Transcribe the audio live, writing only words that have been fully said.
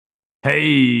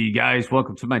Hey guys,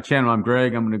 welcome to my channel. I'm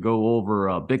Greg. I'm going to go over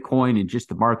Bitcoin and just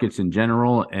the markets in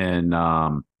general and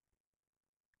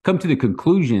come to the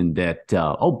conclusion that,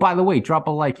 oh, by the way, drop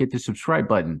a like, hit the subscribe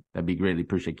button. That'd be greatly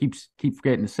appreciated. Keep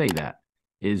forgetting to say that.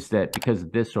 Is that because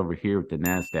of this over here with the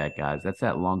NASDAQ, guys? That's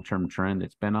that long-term trend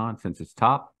it's been on since its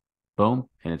top. Boom.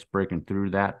 And it's breaking through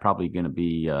that. Probably going to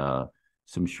be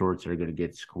some shorts that are going to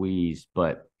get squeezed.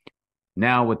 But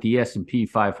now with the S&P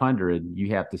 500,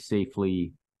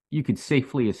 you could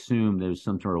safely assume there's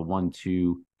some sort of 1,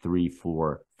 2, 3,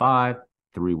 4, 5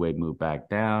 three-way move back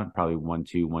down, probably 1,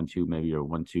 2, 1, 2, maybe, or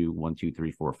 1, 2, 1, 2,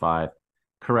 3, 4, 5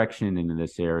 correction into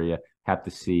this area. Have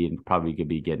to see, and probably could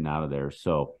be getting out of there.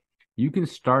 So you can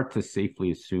start to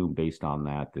safely assume based on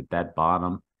that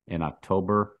bottom in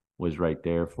October was right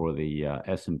there for the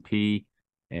S&P,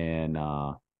 and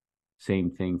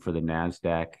same thing for the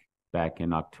NASDAQ back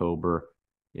in October.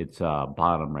 It's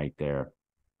bottom right there.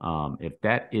 If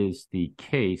that is the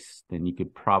case, then you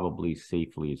could probably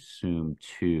safely assume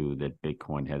too that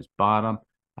Bitcoin has bottom.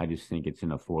 I just think it's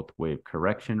in a fourth wave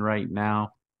correction right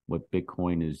now. What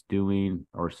Bitcoin is doing,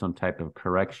 or some type of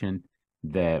correction,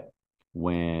 that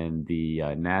when the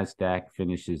NASDAQ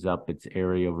finishes up its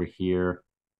area over here,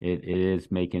 it is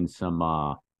making some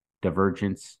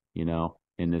divergence,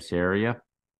 in this area,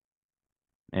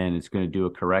 and it's going to do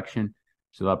a correction.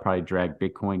 So that'll probably drag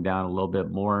Bitcoin down a little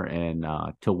bit more, and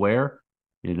to where,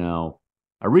 a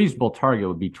reasonable target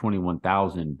would be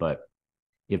 21,000. But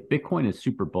if Bitcoin is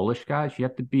super bullish, guys, you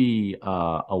have to be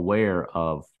aware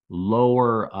of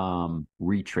lower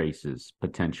retraces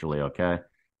potentially, okay?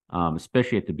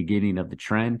 Especially at the beginning of the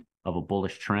trend, of a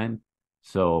bullish trend.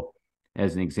 So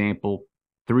as an example,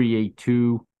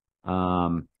 382,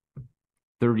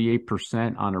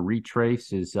 38% on a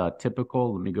retrace is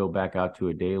typical. Let me go back out to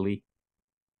a daily.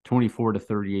 24 to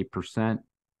 38%.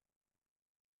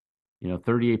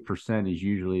 38% is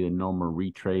usually the normal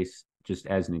retrace. Just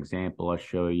as an example, I'll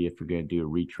show you if you're going to do a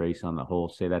retrace on the whole,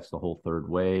 say that's the whole third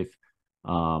wave.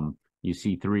 You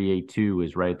see 382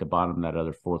 is right at the bottom of that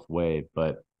other fourth wave,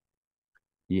 but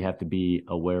you have to be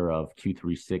aware of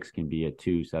 236 can be a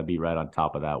 2, so that'd be right on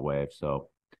top of that wave. So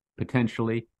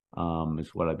potentially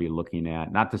is what I'd be looking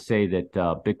at. Not to say that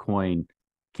Bitcoin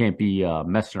can't be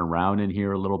messing around in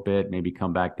here a little bit, maybe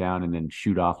come back down and then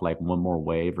shoot off like one more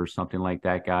wave or something like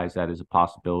that, guys. That is a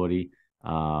possibility.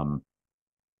 But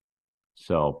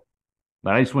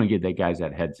I just want to give that guys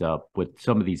that heads up with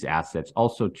some of these assets.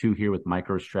 Also, too, here with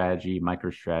MicroStrategy.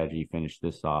 MicroStrategy finished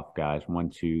this off, guys. 1,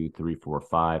 2, 3, 4,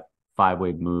 5.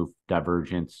 5-wave move,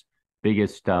 divergence.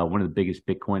 One of the biggest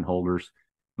Bitcoin holders.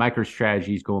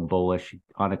 MicroStrategy is going bullish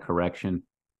on a correction.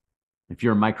 If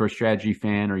you're a MicroStrategy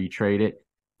fan or you trade it,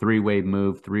 3-wave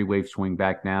move, 3-wave swing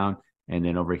back down, and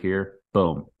then over here,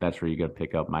 boom, that's where you're going to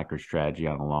pick up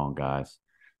MicroStrategy on a long, guys.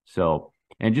 So,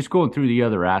 and just going through the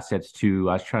other assets too,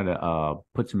 I was trying to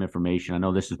put some information. I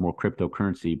know this is more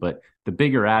cryptocurrency, but the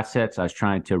bigger assets, I was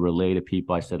trying to relay to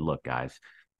people. I said, look, guys,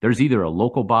 there's either a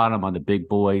local bottom on the big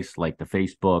boys like the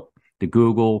Facebook, the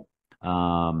Google,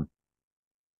 not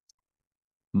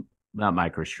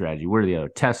MicroStrategy. Where are the other?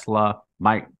 Tesla,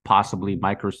 possibly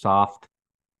Microsoft.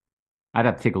 I'd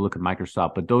have to take a look at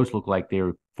Microsoft, but those look like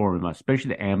they're forming, especially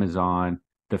the Amazon,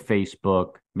 the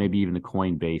Facebook, maybe even the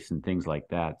Coinbase and things like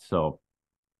that. So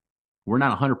we're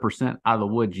not 100% out of the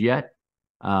woods yet.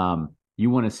 You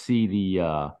want to see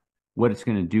the what it's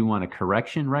going to do on a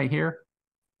correction right here,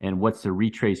 and what's the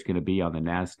retrace going to be on the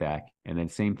NASDAQ, and then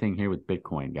same thing here with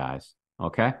Bitcoin, guys.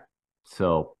 Okay,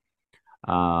 so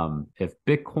if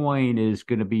Bitcoin is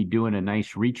going to be doing a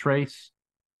nice retrace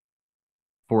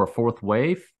for a fourth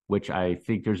wave, which I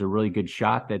think there's a really good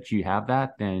shot that you have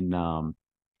that, then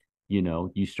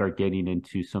you start getting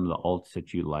into some of the alts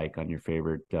that you like on your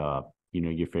favorite your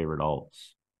favorite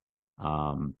alts.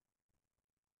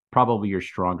 Probably your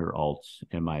stronger alts,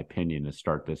 in my opinion, to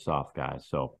start this off, guys.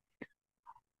 So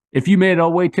if you made it all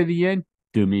the way to the end,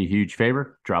 do me a huge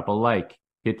favor, drop a like,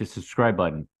 hit the subscribe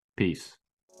button. Peace.